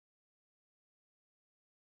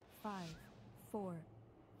5, 4,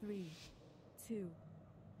 3, 2,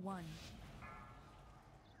 1.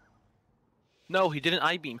 No, he didn't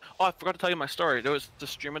I-beam. Oh, I forgot to tell you my story. There was the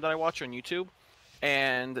streamer that I watch on YouTube,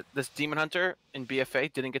 and this demon hunter in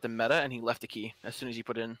BFA didn't get the meta, and he left the key as soon as he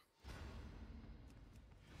put it in.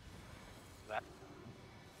 That.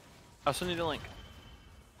 I'll send you the link.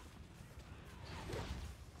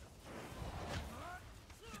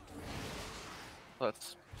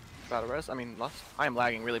 Let's battle res. I mean, I am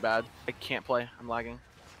lagging really bad. I can't play. I'm lagging.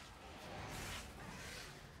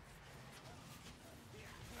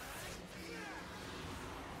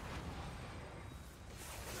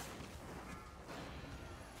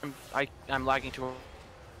 I'm lagging too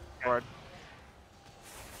hard.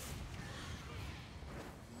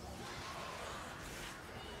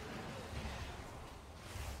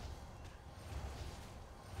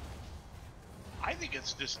 I think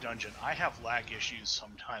it's this dungeon. I have lag issues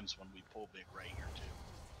sometimes when we pull big right here too.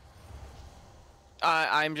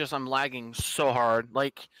 I'm lagging so hard.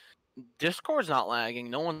 Like, Discord's not lagging.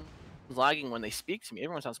 No one's lagging when they speak to me.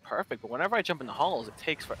 Everyone sounds perfect. But whenever I jump in the halls, it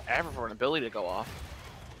takes forever for an ability to go off.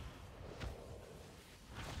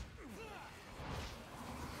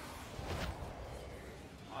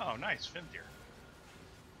 Oh, nice. Finthir.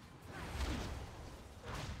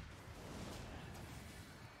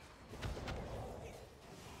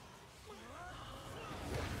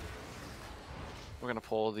 We're gonna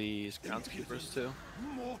pull these groundskeepers too.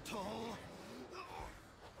 Mortal.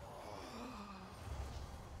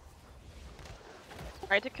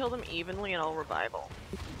 Try to kill them evenly and I'll revival.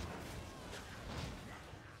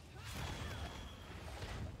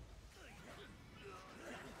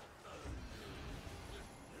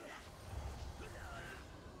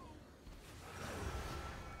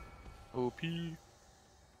 OP.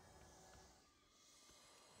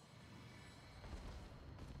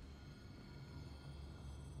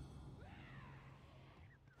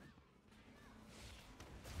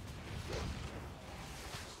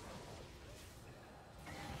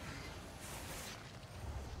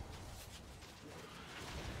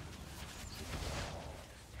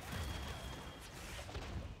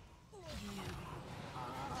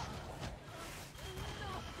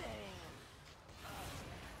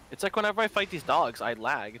 It's like whenever I fight these dogs, I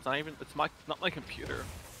lag. It's not my computer.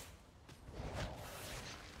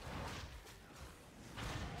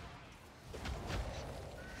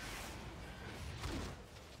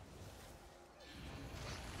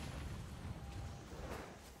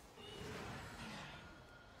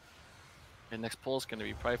 And next pull is gonna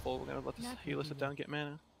be prideful. We're gonna let this healer sit down and get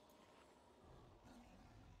mana.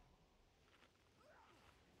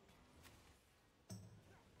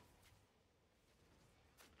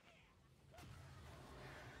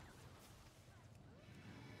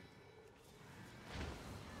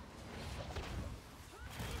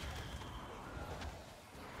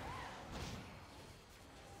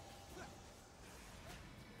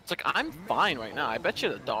 It's like, I'm fine right now. I bet you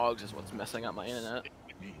the dogs is what's messing up my internet.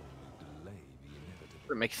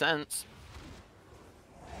 It makes sense.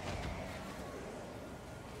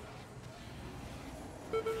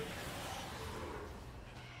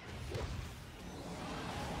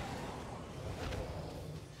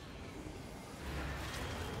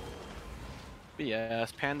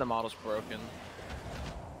 BS, Panda model's broken.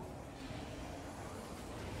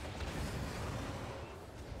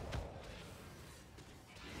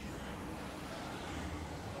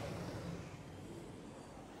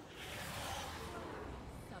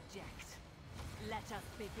 Let us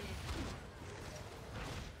begin.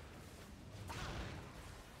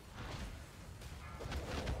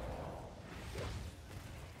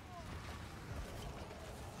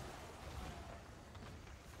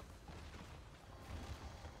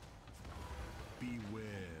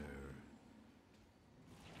 Beware.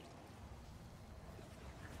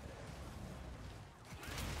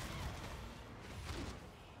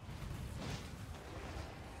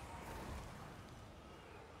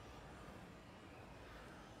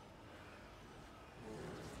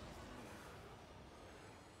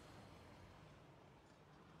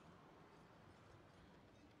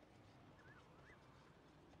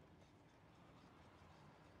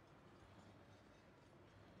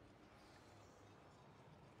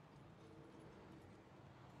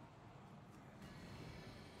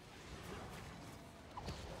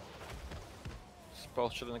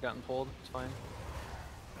 Both shouldn't have gotten pulled. It's fine.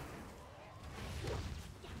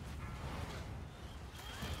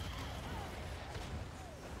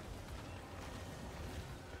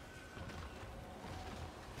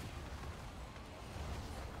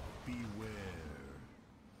 Beware.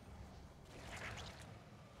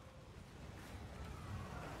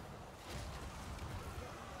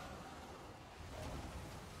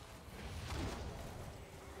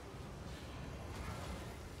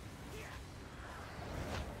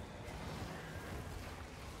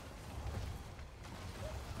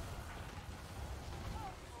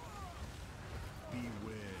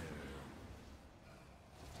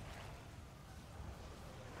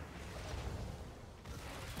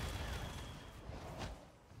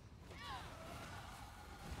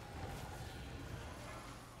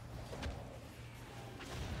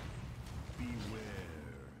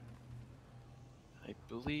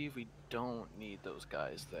 believe we don't need those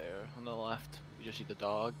guys there on the left. We just need the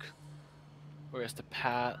dog. Whereas the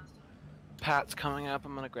Pat's coming up.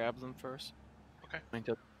 I'm gonna grab them first. Okay. I need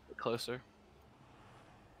to get closer.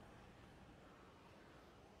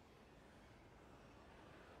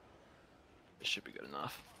 This should be good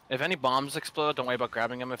enough. If any bombs explode, don't worry about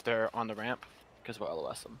grabbing them if they're on the ramp, because we'll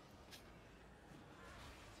LOS them.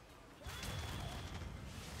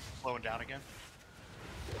 Slowing down again.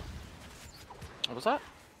 What was that?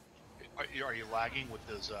 Are you lagging with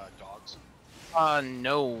those dogs?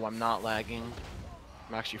 No, I'm not lagging.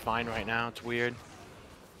 I'm actually fine right now. It's weird.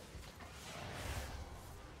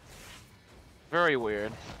 Very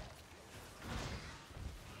weird.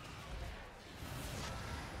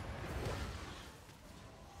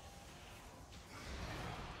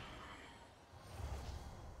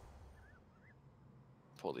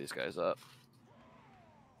 Pull these guys up.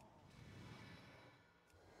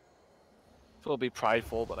 So it'll be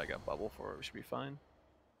prideful, but I got bubble for it. We should be fine.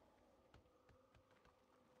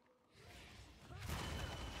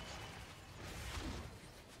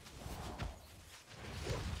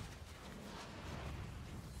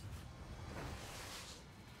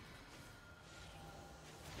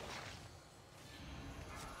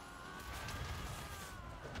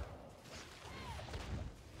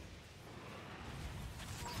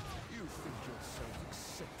 You think yourself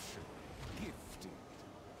exceptional, gifted,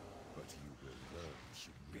 but you will learn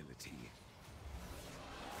humility.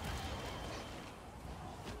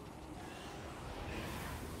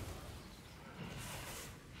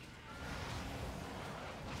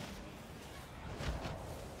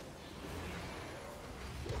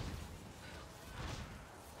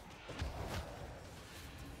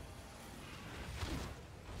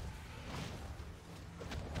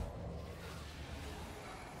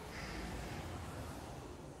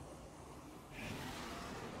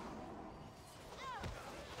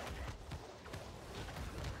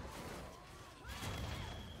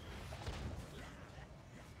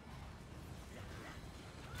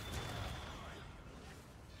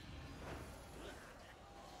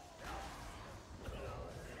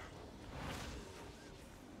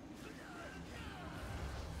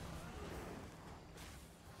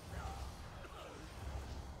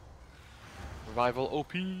 Revival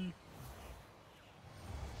OP. Beware.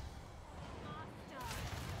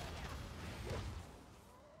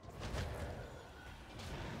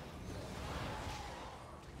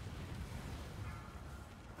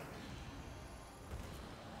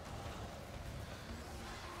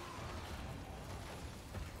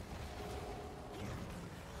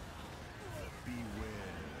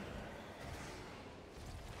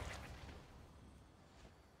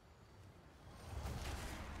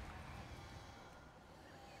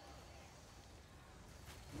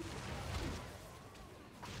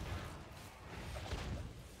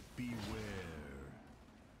 Beware.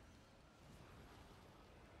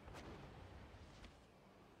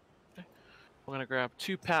 We're gonna grab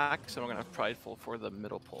 2 packs and we're gonna have prideful for the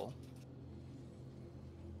middle pull.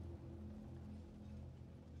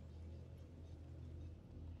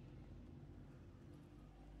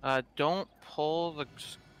 Don't pull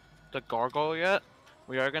the gargoyle yet.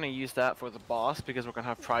 We are gonna use that for the boss because we're gonna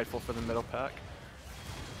have prideful for the middle pack.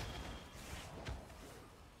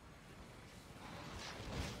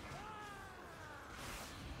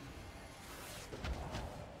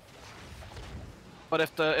 But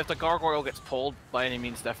if the gargoyle gets pulled, by any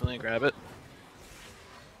means, definitely grab it.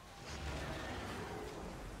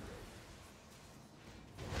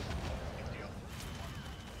 Big deal.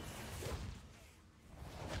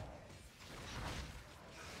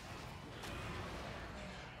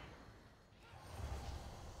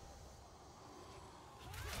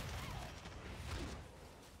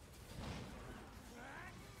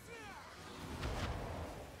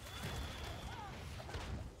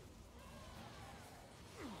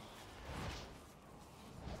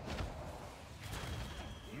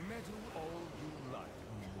 Meddle all you like,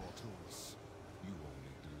 mortals. You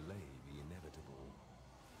only delay the inevitable.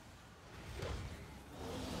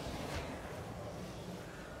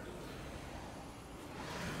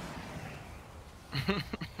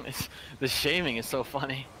 The shaming is so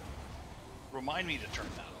funny. Remind me to turn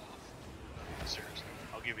that off. Seriously,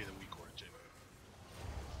 I'll give you the weak word too.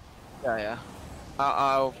 Yeah.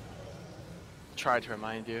 I'll try to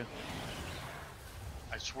remind you.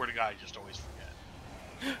 I swear to God, I just always forget.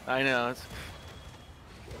 I know. It's...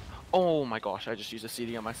 Oh my gosh! I just used a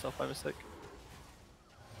CD on myself by mistake.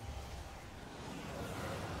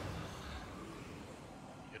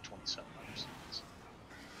 You get 27 understands.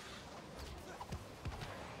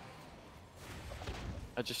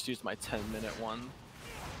 I just used my 10-minute one.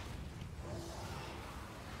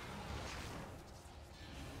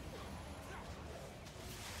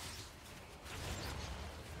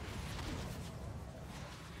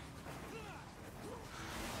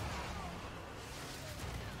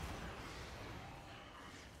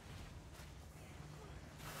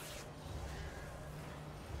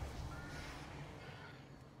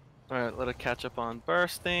 Alright, let it catch up on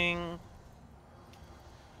bursting.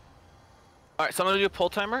 Alright, so I'm gonna do a pull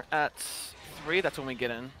timer at 3. That's when we get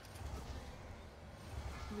in.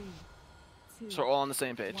 3, 2, So we're all on the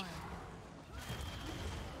same page.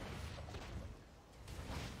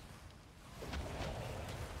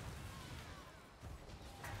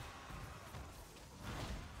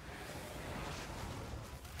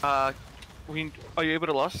 1. Are you able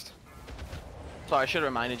to lust? Sorry, I should have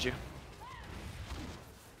reminded you.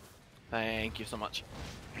 Thank you so much.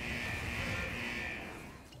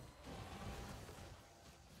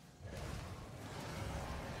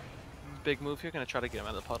 Big move here, gonna try to get him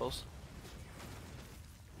out of the puddles.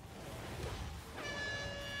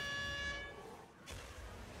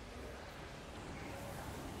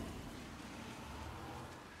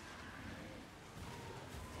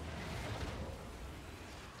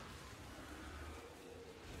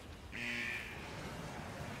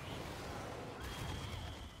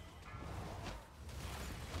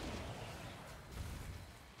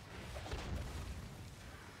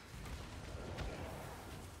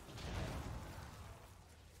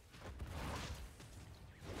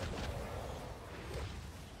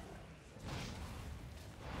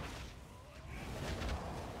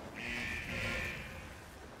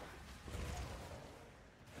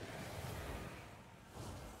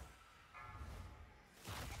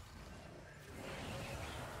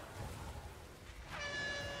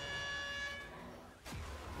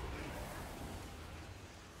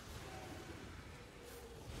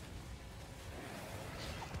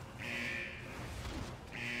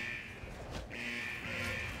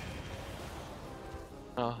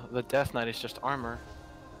 Oh, the Death Knight is just armor.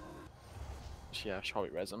 Yeah, I should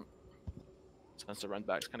probably res him. Since the run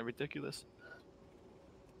back is kind of ridiculous.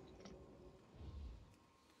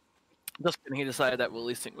 Just kidding, he decided that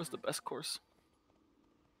releasing was the best course.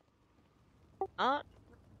 My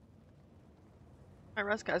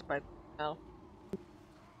rest guy's by now.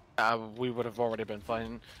 We would have already been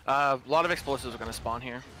fine. A lot of explosives are going to spawn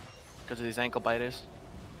here because of these ankle biters.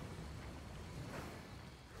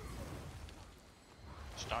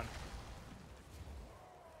 Stun.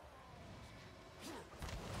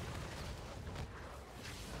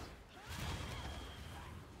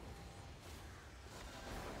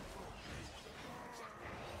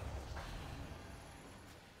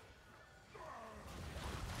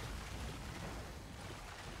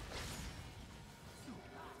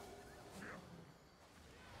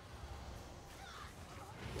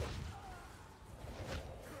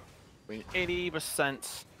 I mean,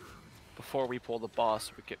 80% before we pull the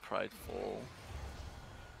boss, we get prideful.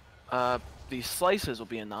 These slices will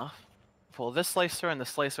be enough. Pull this slicer and the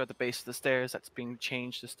slicer at the base of the stairs that's being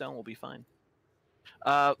changed to stone will be fine.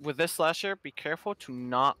 With this slasher, be careful to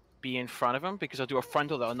not be in front of him because I'll do a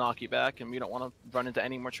frontal that'll knock you back and we don't want to run into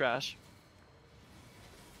any more trash.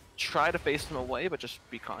 Try to face him away, but just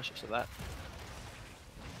be cautious of that.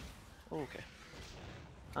 Okay.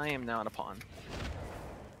 I am now in a pawn.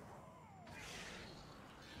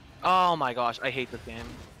 Oh my gosh, I hate this game.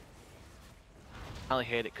 I only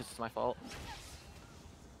hate it because it's my fault.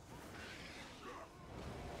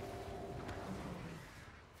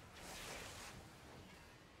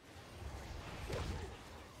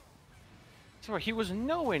 So he was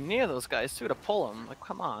nowhere near those guys too to pull him. Like,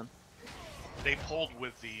 come on. They pulled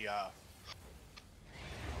with the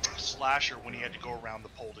slasher when he had to go around the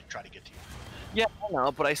pole to try to get to you. Yeah, I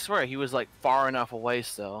know, but I swear he was like far enough away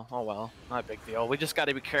still. Oh well, not a big deal. We just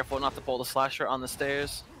gotta be careful not to pull the slasher on the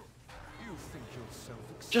stairs. You think yourself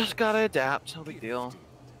Just gotta adapt, no big deal.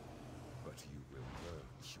 but you will learn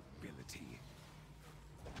humility.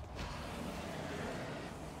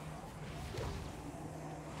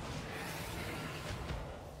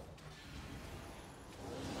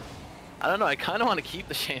 I don't know, I kinda wanna keep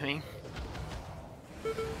the shaming.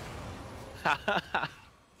 I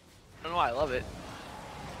don't know why I love it.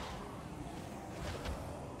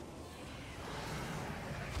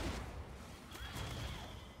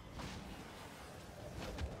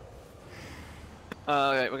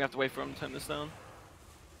 Okay, we're gonna have to wait for him to turn this down.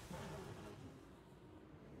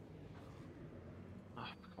 Oh,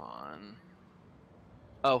 come on.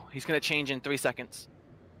 Oh, he's gonna change in 3 seconds.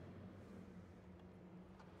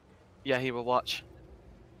 Yeah, he will watch.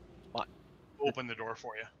 What? Open the door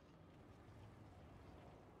for you.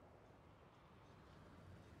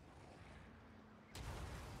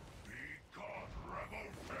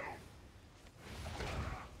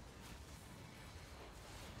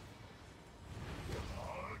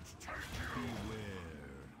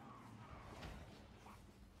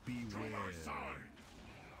 Beware.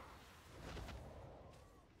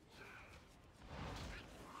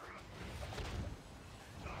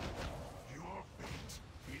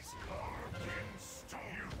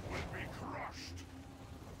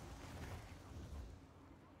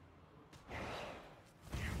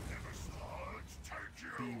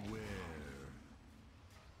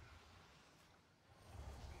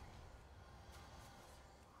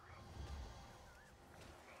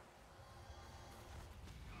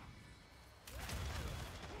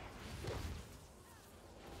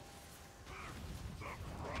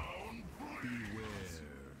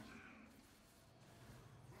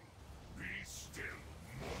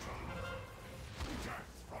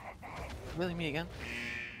 Really, me again?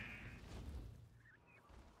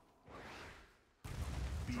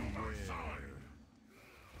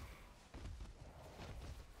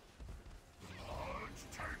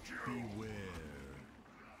 Beware.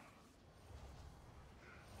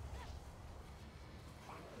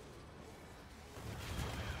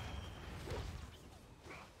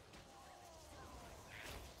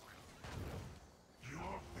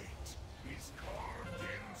 Your fate is carved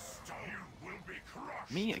in stone. You will be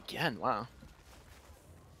crushed. Me again? Wow.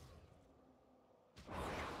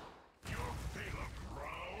 Your feel of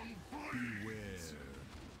ground. Beware.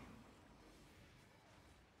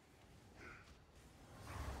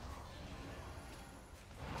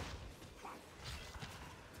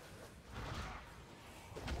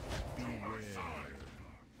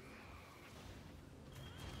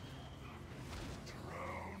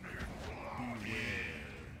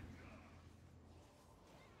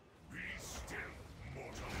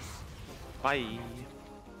 Bye.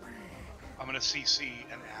 I'm gonna CC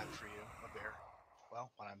an ad for you, a bear. Well,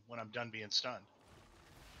 when I'm done being stunned.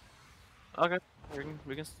 Okay,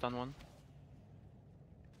 we can stun one.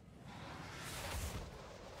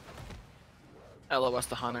 LOS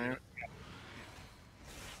the hunter.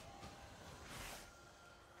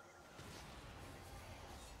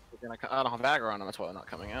 I don't have aggro on them, that's why they're not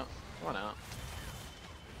coming out. Why not?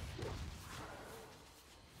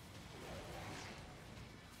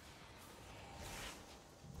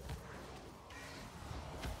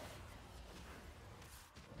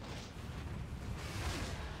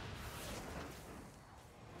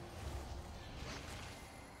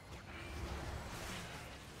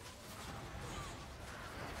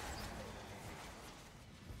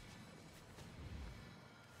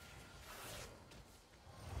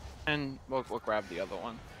 And we'll grab the other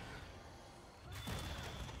one.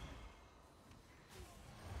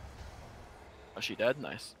 Oh, she dead?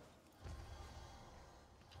 Nice.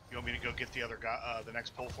 You want me to go get the other guy, the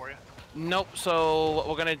next pull for you? Nope, so what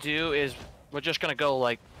we're gonna do is we're just gonna go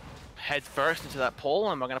like head first into that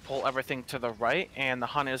pole, and we're gonna pull everything to the right, and the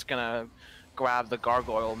hunter's gonna grab the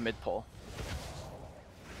gargoyle mid pole.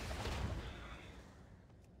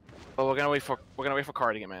 But we're gonna wait for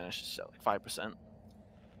Car to get managed, so like 5%.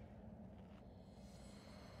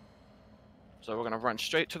 So we're gonna run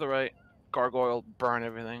straight to the right, gargoyle, burn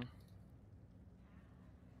everything.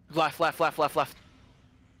 Left, left, left, left, left.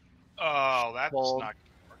 Oh, that's Pulled. not.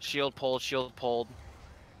 Shield pulled, shield pulled.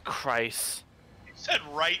 Christ. You said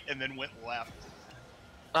right and then went left.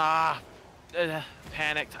 Ah!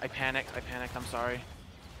 Panicked. I panicked. I'm sorry.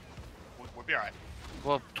 We'll be alright.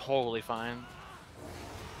 We're totally fine.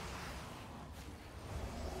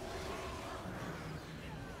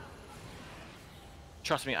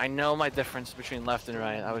 Trust me, I know my difference between left and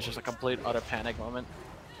right. That was just a complete utter panic moment.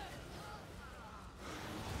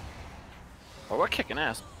 Oh, we're kicking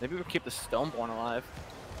ass. Maybe we'll keep the Stoneborn alive.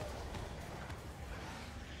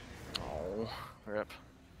 Oh, rip.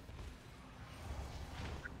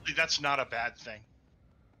 That's not a bad thing.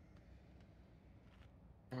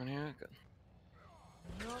 One here, good.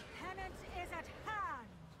 Your penance is at hand.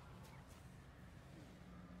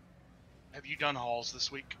 Have you done hauls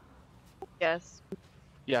this week? Yes.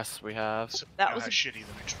 Yes, we have. So That you know was how a- shitty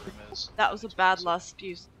the next room is. That was a bad lust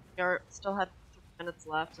use. You still had 3 minutes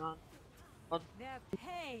left on. Their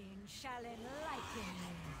pain shall enlighten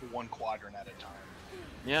you. One quadrant at a time.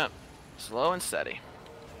 Yep. Slow and steady.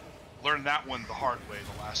 Learned that one the hard way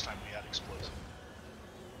the last time we had explosive.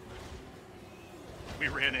 We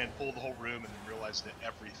ran in, pulled the whole room, and then realized that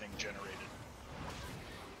everything generated.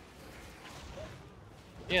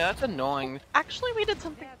 Yeah, that's annoying. Actually, we did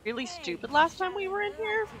something really stupid last time we were in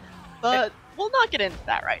here, but we'll not get into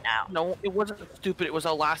that right now. No, it wasn't stupid. It was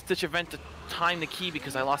a last-ditch event to time the key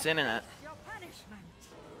because I lost internet. Your punishment.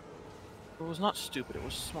 It was not stupid. It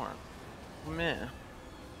was smart. Meh.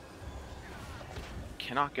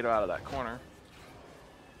 Cannot get out of that corner.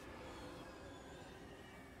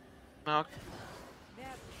 No. Their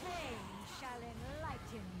pain shall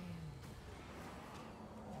enlighten you.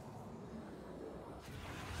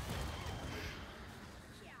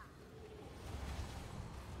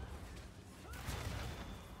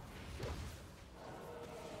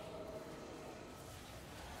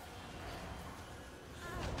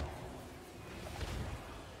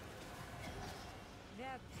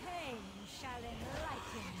 Their pain shall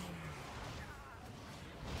enlighten you.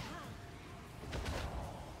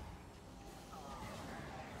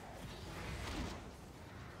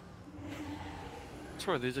 I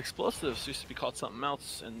swear, these explosives used to be called something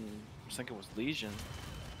else, and I think it was Legion.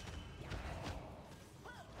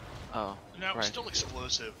 Oh, No, right. still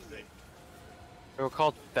explosive. They were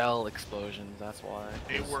called Bell explosions. That's why.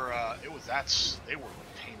 They were they were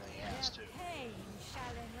a pain in the ass too.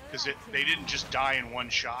 Because they didn't just die in one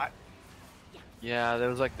shot. Yeah, there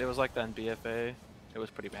was like that in BFA. It was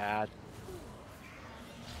pretty bad.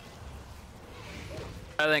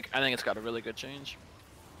 I think it's got a really good change.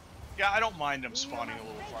 Yeah, I don't mind them spawning a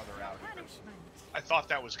little farther out. I thought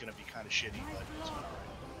that was gonna be kind of shitty, but it's alright.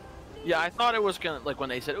 Yeah, I thought it was gonna, like when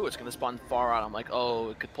they said, oh, it's gonna spawn far out, I'm like,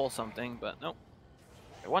 oh, it could pull something, but nope.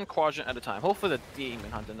 Okay, one quadrant at a time. Hopefully the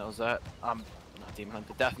Demon Hunter knows that. Not Demon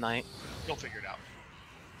Hunter, Death Knight. You'll figure it out.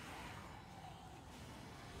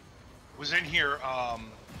 Was in here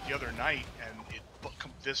the other night, and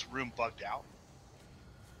this room bugged out,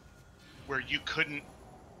 where you couldn't.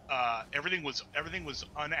 Everything was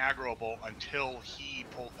unaggroable until he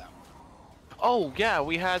pulled them. Oh yeah,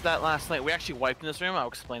 we had that last night. We actually wiped in this room. I'll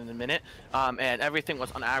explain in a minute. And everything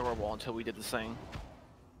was unaggroable until we did this thing.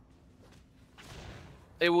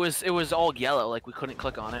 It was all yellow, like we couldn't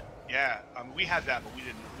click on it. Yeah, we had that, but we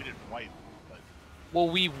didn't wipe. But... Well,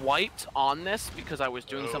 we wiped on this because I was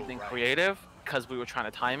doing something right. creative because we were trying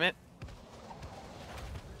to time it.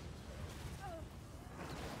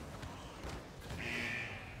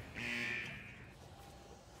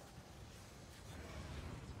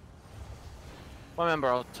 Remember,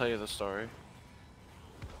 I'll tell you the story.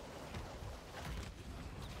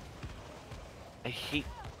 I hate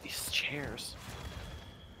these chairs.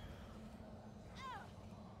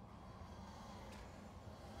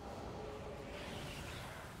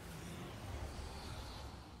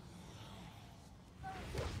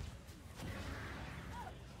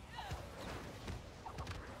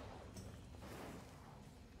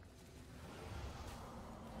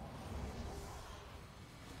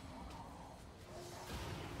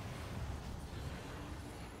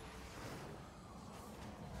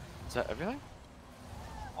 Is that everything?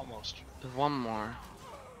 Almost. There's one more.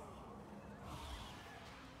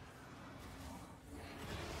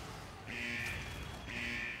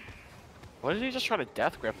 What did he just try to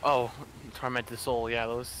death grip? Oh, Tormented Soul. Yeah,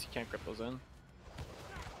 those, you can't grip those in.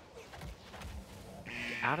 Get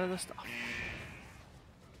out of the stuff.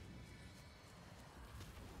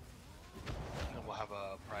 And then we'll have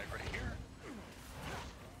a pride right here.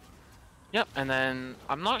 Yep, and then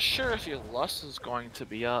I'm not sure if your lust is going to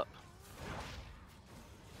be up.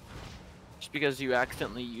 Just because you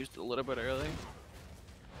accidentally used it a little bit early.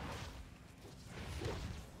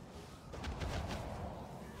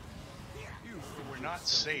 We're not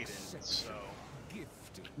Satan, so...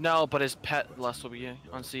 No, but his pet lust will be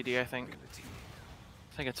on CD, I think.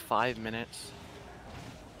 I think it's 5 minutes.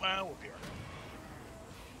 Well, we'll be alright.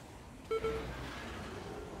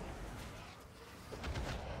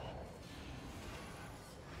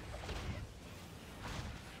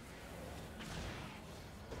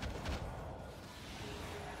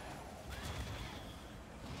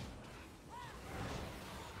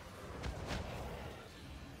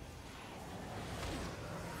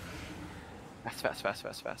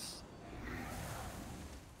 Fast.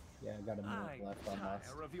 Yeah, I got a minute left on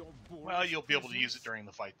this. Well, you'll be able to use it during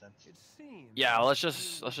the fight then. Yeah, let's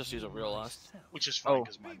just use a real lust. Which is fine, Oh.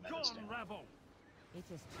 because my meta's down.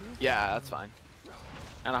 Yeah, that's fine.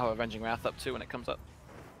 And I'll have Avenging Wrath up too when it comes up.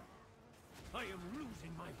 I am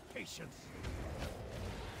losing my patience.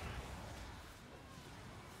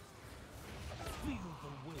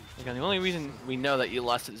 Again, the only reason we know that you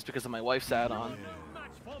lusted is because of my wife's add-on.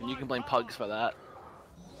 And you can blame Pugs for that.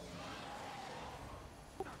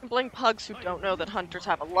 You can blame Pugs who don't know that hunters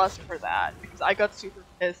have a lust for that, because I got super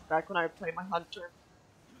pissed back when I would play my hunter.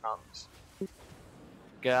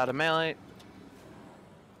 Get out of melee.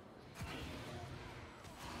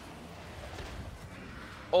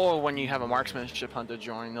 Or when you have a marksmanship hunter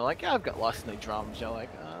join, they're like, yeah, I've got lust in the drums. You're like,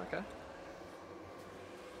 okay.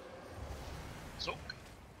 So,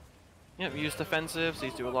 Yep, use defensives.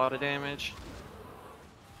 These do a lot of damage.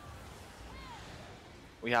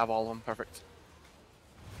 We have all of them. Perfect.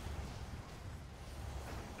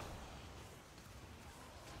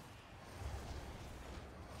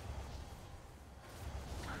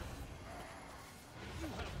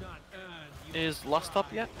 Is Lust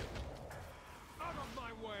up yet? Out of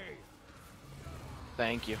my way.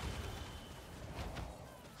 Thank you.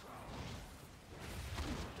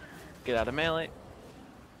 Get out of melee.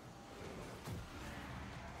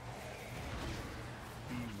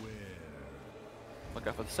 Look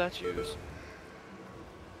out for the statues.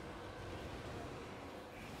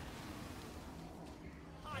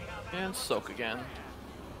 And soak again.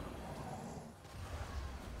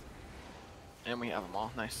 And we have them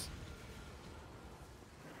all. Nice.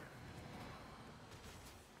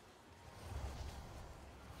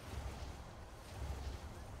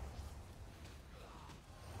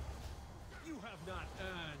 not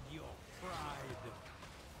earned your pride.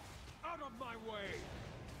 Out of my way!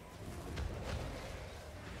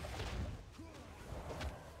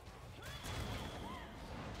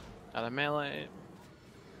 Out of melee.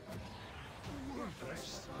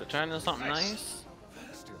 Return to something nice.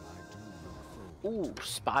 Still I do look forward Ooh,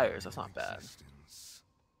 spires. That's not bad. existence.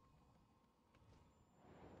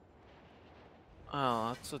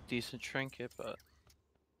 Oh, that's a decent trinket, but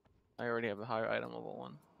I already have a higher item level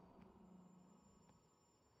one.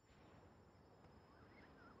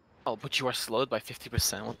 Oh, but you are slowed by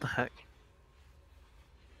 50%. What the heck?